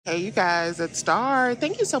Hey you guys, it's Star.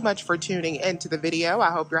 Thank you so much for tuning into the video. I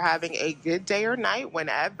hope you're having a good day or night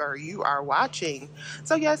whenever you are watching.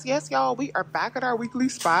 So yes, y'all, we are back at our weekly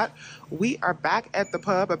spot. We are back at the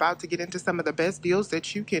pub about to get into some of the best deals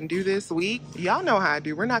that you can do this week. Y'all know how I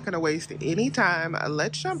do. We're not going to waste any time.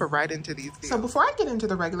 Let's jump right into these deals. So before I get into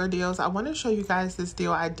the regular deals, I want to show you guys this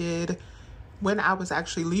deal I did when I was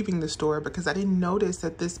actually leaving the store, because I didn't notice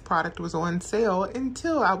that this product was on sale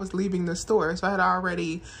until I was leaving the store. So I had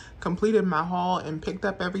already completed my haul and picked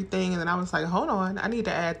up everything, and then I was like, hold on, I need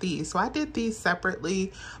to add these. So I did these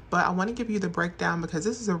separately, but I want to give you the breakdown because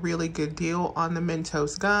this is a really good deal on the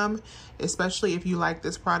Mentos gum, especially if you like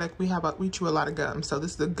this product. We chew a lot of gum, so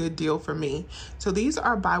this is a good deal for me. So these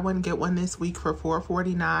are buy one get one this week for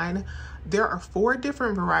 $4.49. There are 4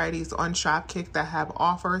 different varieties on Shopkick that have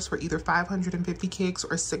offers for either 550 kicks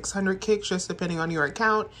or 600 kicks, just depending on your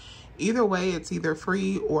account. Either way, it's either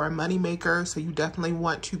free or a money maker, so you definitely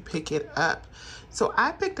want to pick it up. So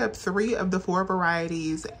I picked up 3 of the 4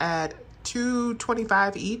 varieties at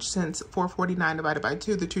 $2.25 each, since $4.49 divided by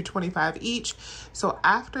 2, the $2.25 each. So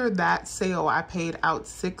after that sale, I paid out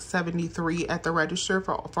 $6.73 at the register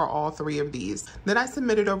for all 3 of these. Then I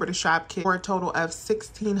submitted over to Shopkick for a total of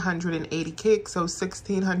 1,680 kicks, so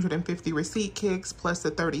 1,650 receipt kicks plus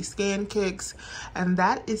the 30 scan kicks, and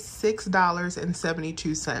that is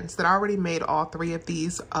 $6.72. That already made all 3 of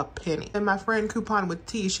these a penny. And my friend Coupon with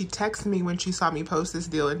T, she texted me when she saw me post this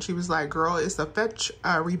deal, and she was like, girl, it's a fetch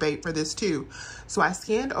rebate for this too. So I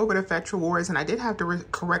scanned over to Fetch Rewards, and I did have to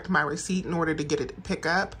correct my receipt in order to get it to pick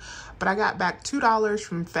up, but I got back $2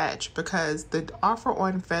 from Fetch because the offer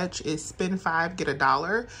on Fetch is spend 5 get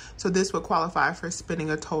 $1. So this would qualify for spending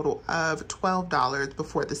a total of $12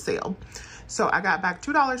 before the sale. So I got back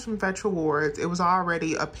 $2 from Fetch Rewards. It was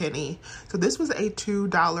already a penny. So this was a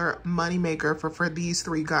 $2 money maker for these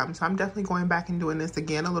 3 gums. So I'm definitely going back and doing this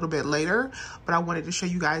again a little bit later, but I wanted to show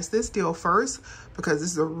you guys this deal first because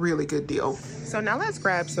this is a really good deal. So now let's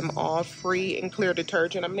grab some all free and clear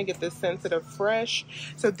detergent. I'm gonna get this Sensitive Fresh.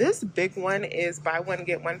 So this big one is buy one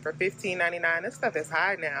get one for $15.99. This stuff is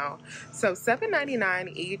high now. So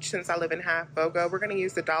 $7.99 each. Since I live in Half BOGO, we're gonna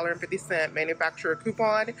use the $1.50 manufacturer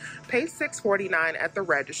coupon, pay $6.49 at the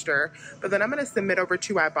register, but then I'm gonna submit over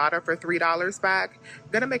to Ibotta for $3 back.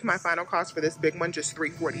 I'm gonna make my final cost for this big one just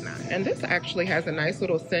 $3.49. And this actually has a nice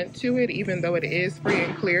little scent to it, even though it is free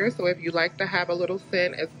and clear. So if you like to have a little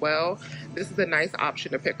scent as well, this is a nice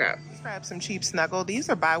option to pick up. Let's grab some cheap Snuggle. These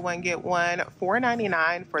are buy one get one,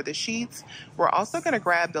 $4.99 for the sheets. We're also going to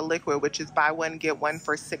grab the liquid, which is buy one get one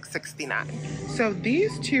for $6.69. So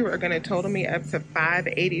these 2 are going to total me up to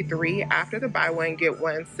 $5.83 after the buy one get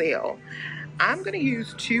one sale. I'm going to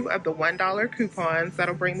use 2 of the $1 coupons.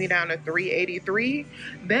 That'll bring me down to $3.83.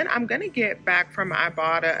 Then I'm going to get back from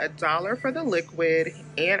Ibotta $1 for the liquid,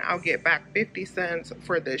 and I'll get back 50 cents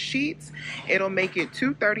for the sheets. It'll make it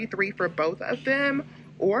 $2.33 for both of them,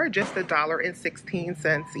 or just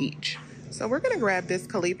 $1.16 each. So we're going to grab this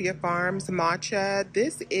Calipia Farms matcha.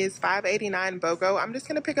 This is $5.89 BOGO. I'm just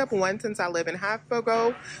going to pick up 1 since I live in Half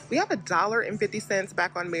BOGO. We have $1.50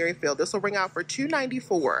 back on Maryfield. This will ring out for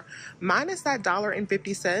 $2.94. Minus that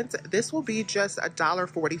 $1.50, this will be just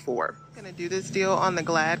 $1.44. I'm going to do this deal on the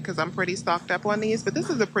Glad because I'm pretty stocked up on these, but this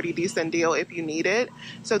is a pretty decent deal if you need it.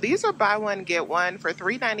 So these are buy one get one for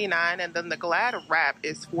 $3.99, and then the Glad wrap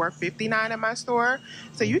is $4.59 in my store.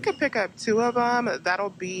 So you can pick up 2 of them. That'll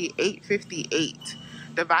be $8.58.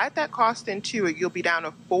 Divide that cost in 2, you'll be down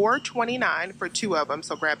to $4.29 for 2 of them.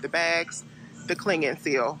 So grab the bags, the cling and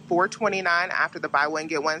seal, $4.29 after the buy one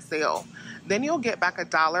get one sale. Then you'll get back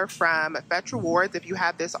 $1 from Fetch Rewards if you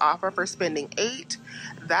have this offer for spending 8.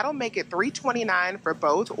 That'll make it $3.29 for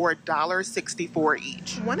both, or $1.64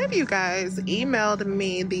 each. One of you guys emailed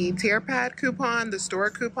me the Tear Pad coupon, the store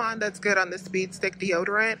coupon that's good on the Speed Stick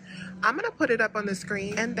deodorant. I'm going to put it up on the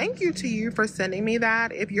screen, and thank you to you for sending me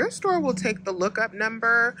that. If your store will take the lookup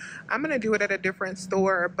number, I'm going to do it at a different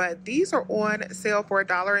store, but these are on sale for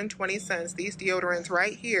 $1.20. These deodorants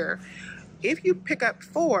right here. If you pick up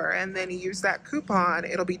 4 and then use that coupon,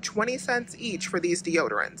 it'll be 20 cents each for these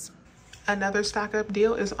deodorants. Another stock up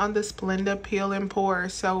deal is on the Splenda Peel and Pour.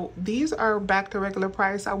 So these are back to regular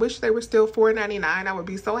price. I wish they were still $4.99. I would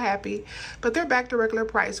be so happy, but they're back to regular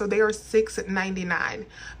price, so they are $6.99.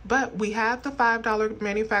 But we have the $5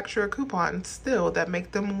 manufacturer coupons still that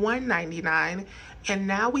make them $1.99. And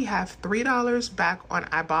now we have $3 back on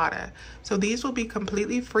Ibotta. So these will be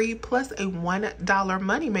completely free, plus a $1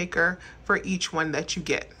 moneymaker for each one that you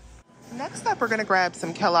get. Next up, we're going to grab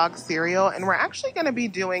some Kelloggs cereal, and we're actually going to be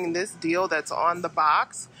doing this deal that's on the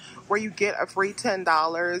box where you get a free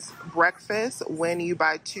 $10 breakfast when you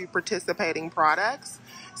buy 2 participating products.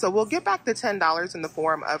 So we'll get back the $10 in the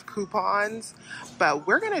form of coupons, but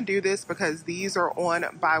we're gonna do this because these are on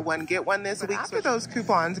buy one, get one this week. After those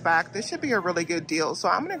coupons back, this should be a really good deal. So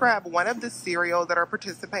I'm gonna grab one of the cereal that are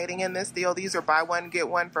participating in this deal. These are buy one, get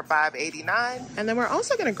one for $5.89. And then we're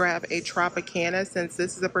also gonna grab a Tropicana since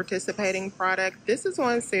this is a participating product. This is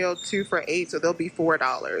on sale 2 for $8, so they'll be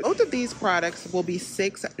 $4. Both of these products will be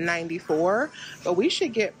 $6.94, but we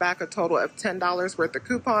should get back a total of $10 worth of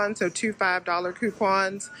coupons, so 2 $5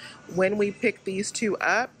 coupons when we pick these two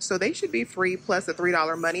up. So they should be free plus a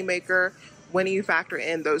 $3 moneymaker when you factor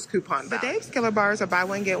in those coupons. The Dave's Killer Bars are buy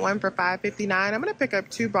one, get one for $5.59. I'm gonna pick up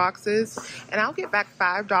 2 boxes and I'll get back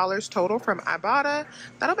 $5 total from Ibotta.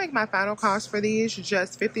 That'll make my final cost for these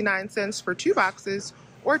just 59 cents for 2 boxes,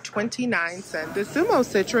 or 29 cents. The Sumo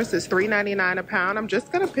Citrus is $3.99 a pound. I'm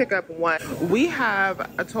just gonna pick up one. We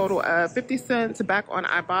have a total of 50 cents back on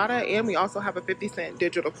Ibotta, and we also have a 50-cent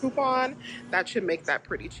digital coupon. That should make that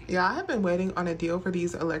pretty cheap. Yeah, I have been waiting on a deal for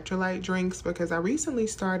these electrolyte drinks because I recently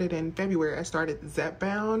started in February. I started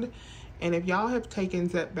Zepbound. And if y'all have taken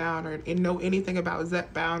Zepbound or know anything about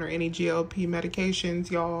Zepbound or any GLP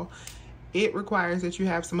medications, y'all, it requires that you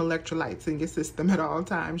have some electrolytes in your system at all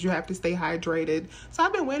times. You have to stay hydrated. So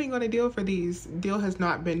I've been waiting on a deal for these. Deal has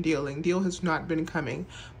not been dealing. Deal has not been coming.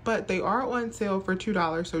 But they are on sale for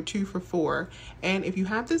 $2, so 2 for $4. And if you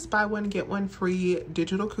have this buy one, get one free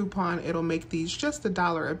digital coupon, it'll make these just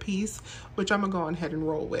 $1 a piece, which I'm gonna go ahead and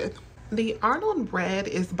roll with. The Arnold bread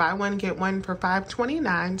is buy one, get one for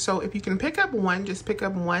 $5.29. So if you can pick up one, just pick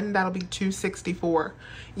up one. That'll be $2.64.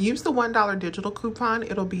 Use the $1 digital coupon.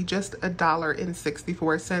 It'll be just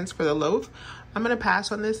 $1.64 for the loaf. I'm gonna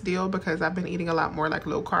pass on this deal because I've been eating a lot more like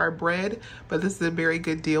low carb bread, but this is a very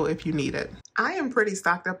good deal if you need it. I am pretty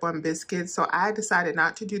stocked up on biscuits, so I decided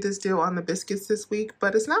not to do this deal on the biscuits this week,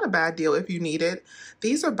 but it's not a bad deal if you need it.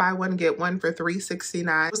 These are buy one, get one for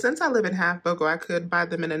 $3.69. Since I live in Half Bogo, I could buy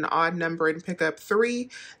them in an odd number and pick up 3.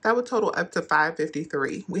 That would total up to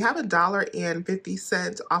 $5.53. We have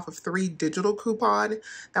 $1.50 off of 3 digital coupon.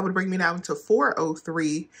 That would bring me down to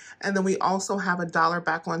 $4.03. And then we also have $1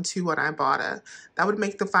 back on 2 on Ibotta. That would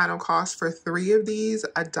make the final cost for 3 of these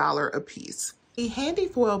 $1 a piece. The handy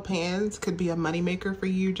foil pans could be a moneymaker for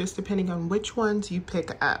you just depending on which ones you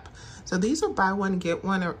pick up. So these are buy one, get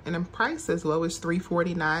one, and in price as low as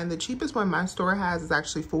 $3.49. The cheapest one my store has is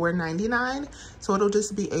actually $4.99. So it'll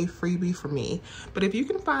just be a freebie for me. But if you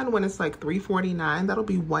can find one it's like $3.49, that'll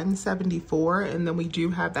be $1.74. And then we do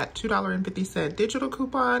have that $2.50 digital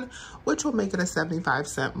coupon, which will make it a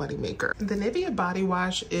 75-cent moneymaker. The Nivea body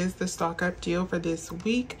wash is the stock up deal for this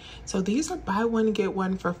week. So these are buy one, get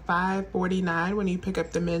one for $5.49 when you pick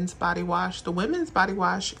up the men's body wash. The women's body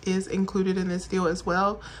wash is included in this deal as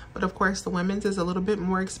well. But of course, the women's is a little bit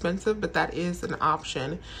more expensive, but that is an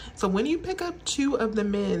option. So when you pick up 2 of the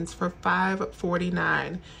men's for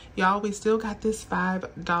 $5.49, y'all, we still got this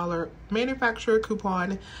 $5 manufacturer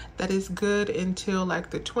coupon that is good until like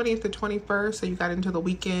the 20th to 21st. So you got until the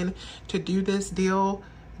weekend to do this deal.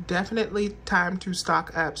 Definitely time to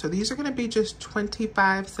stock up. So these are going to be just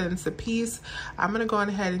 25 cents a piece. I'm going to go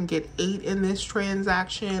ahead and get 8 in this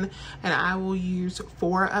transaction, and I will use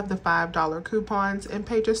 4 of the $5 coupons and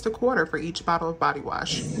pay just $0.25 for each bottle of body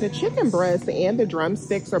wash. The chicken breast and the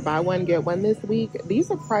drumsticks are buy one, get one this week. These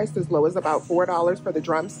are priced as low as about $4 for the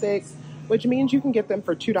drumsticks, which means you can get them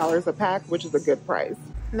for $2 a pack, which is a good price.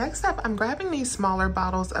 Next up, I'm grabbing these smaller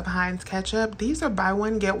bottles of Heinz ketchup. These are buy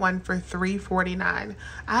one, get one for $3.49.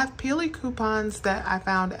 I have Peely coupons that I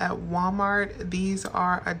found at Walmart. These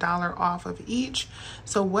are $1 off of each.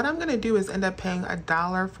 So what I'm gonna do is end up paying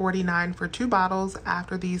 $1.49 for 2 bottles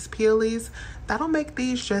after these Peelies. That'll make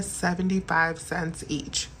these just 75 cents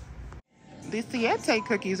each. The Siete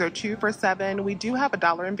cookies are 2 for $7. We do have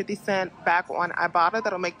 $1.50 back on Ibotta.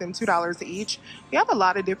 That'll make them $2 each. We have a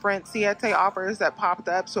lot of different Siete offers that popped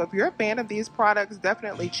up. So if you're a fan of these products,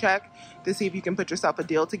 definitely check to see if you can put yourself a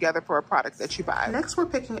deal together for a product that you buy. Next, we're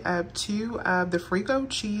picking up 2 of the Frigo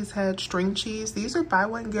Cheesehead string cheese. These are buy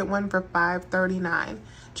one, get one for $5.39.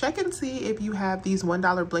 Check and see if you have these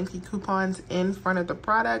 $1 Blinky coupons in front of the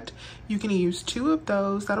product. You can use 2 of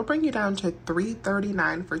those. That'll bring you down to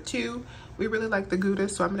 $3.39 for 2. We really like the Gouda,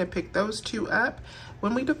 so I'm going to pick those 2 up.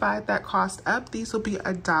 When we divide that cost up, these will be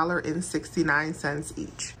 $1.69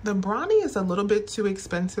 each. The Brawny is a little bit too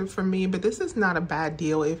expensive for me, but this is not a bad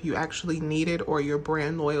deal if you actually need it or you're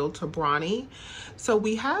brand loyal to Brawny. So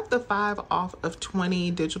we have the 5 off of 20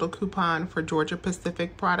 digital coupon for Georgia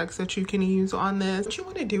Pacific products that you can use on this. What you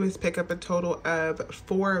want to do is pick up a total of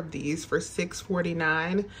 4 of these for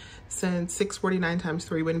 $6.49. Since $6.49 times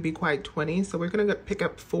 3 wouldn't be quite 20, so we're gonna pick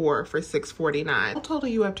up 4 for $6.49. I'll total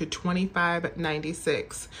you up to $25.96.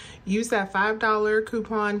 $1.96. Use that $5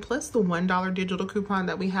 coupon plus the $1 digital coupon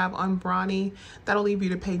that we have on Brawny. That'll leave you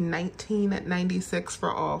to pay $19.96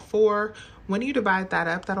 for all four. When you divide that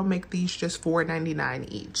up, that'll make these just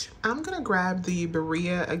 $4.99 each. I'm gonna grab the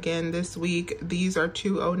Berea again this week. These are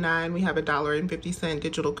 $2.09. We have a $1.50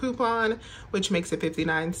 digital coupon, which makes it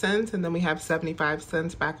 59 cents. And then we have 75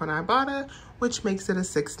 cents back on Ibotta, which makes it a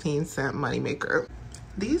 16-cent moneymaker.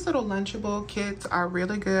 These little Lunchable kits are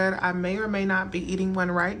really good. I may or may not be eating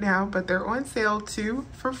one right now, but they're on sale too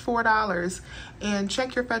for $4. And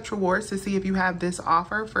check your Fetch Rewards to see if you have this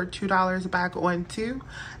offer for $2 back on two.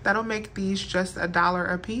 That'll make these just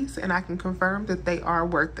 $1 a piece, and I can confirm that they are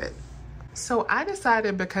worth it. So I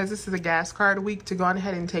decided, because this is a gas card week, to go on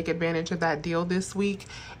ahead and take advantage of that deal this week.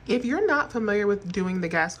 If you're not familiar with doing the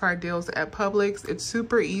gas card deals at Publix, it's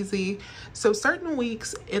super easy. So certain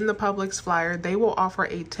weeks in the Publix flyer, they will offer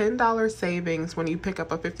a $10 savings when you pick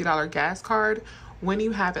up a $50 gas card when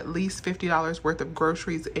you have at least $50 worth of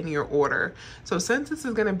groceries in your order. So since this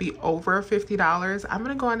is gonna be over $50, I'm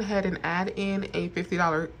gonna go on ahead and add in a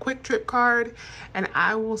 $50 quick trip card, and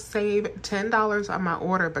I will save $10 on my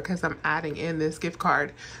order because I'm adding in this gift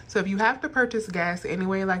card. So if you have to purchase gas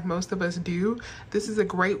anyway, like most of us do, this is a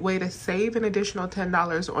great way to save an additional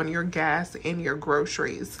 $10 on your gas and your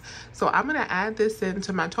groceries. So I'm gonna add this in,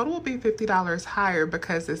 so my total will be $50 higher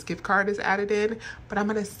because this gift card is added in, but I'm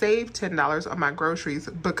gonna save $10 on my groceries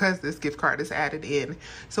because this gift card is added in.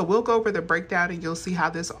 So we'll go over the breakdown and you'll see how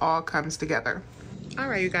this all comes together. All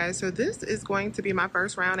right, you guys, so this is going to be my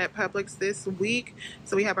first round at Publix this week.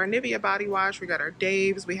 So we have our Nivea body wash, we got our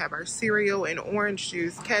Dave's, we have our cereal and orange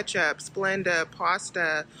juice, ketchup, Splenda,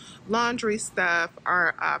 pasta, laundry stuff,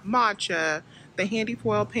 our matcha, the handy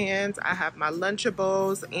foil pans, I have my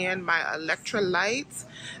Lunchables and my electrolytes.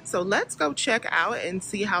 So let's go check out and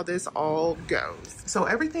see how this all goes. So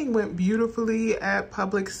everything went beautifully at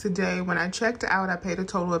Publix today. When I checked out, I paid a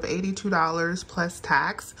total of $82 plus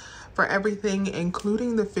tax for everything,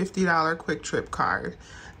 including the $50 quick trip card.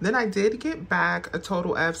 Then I did get back a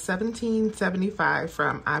total of $17.75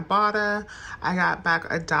 from Ibotta. I got back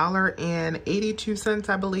 $1.82,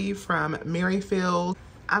 I believe, from Merrifield.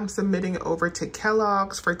 I'm submitting over to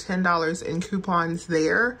Kellogg's for $10 in coupons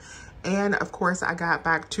there. And of course, I got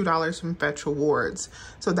back $2 from Fetch Rewards.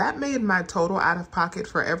 So that made my total out of pocket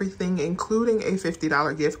for everything, including a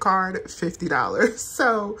 $50 gift card, $50.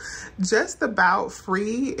 So just about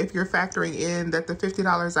free if you're factoring in that the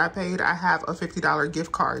 $50 I paid, I have a $50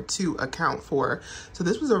 gift card to account for. So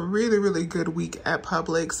this was a really, really good week at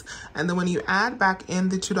Publix. And then when you add back in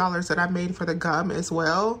the $2 that I made for the gum as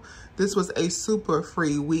well, this was a super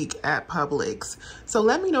free week at Publix. So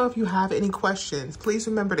let me know if you have any questions. Please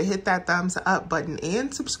remember to hit that thumbs up button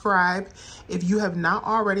and subscribe. If you have not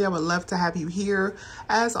already, I would love to have you here.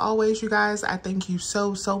 As always, you guys, I thank you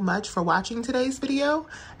so much for watching today's video,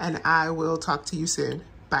 and I will talk to you soon.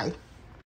 Bye.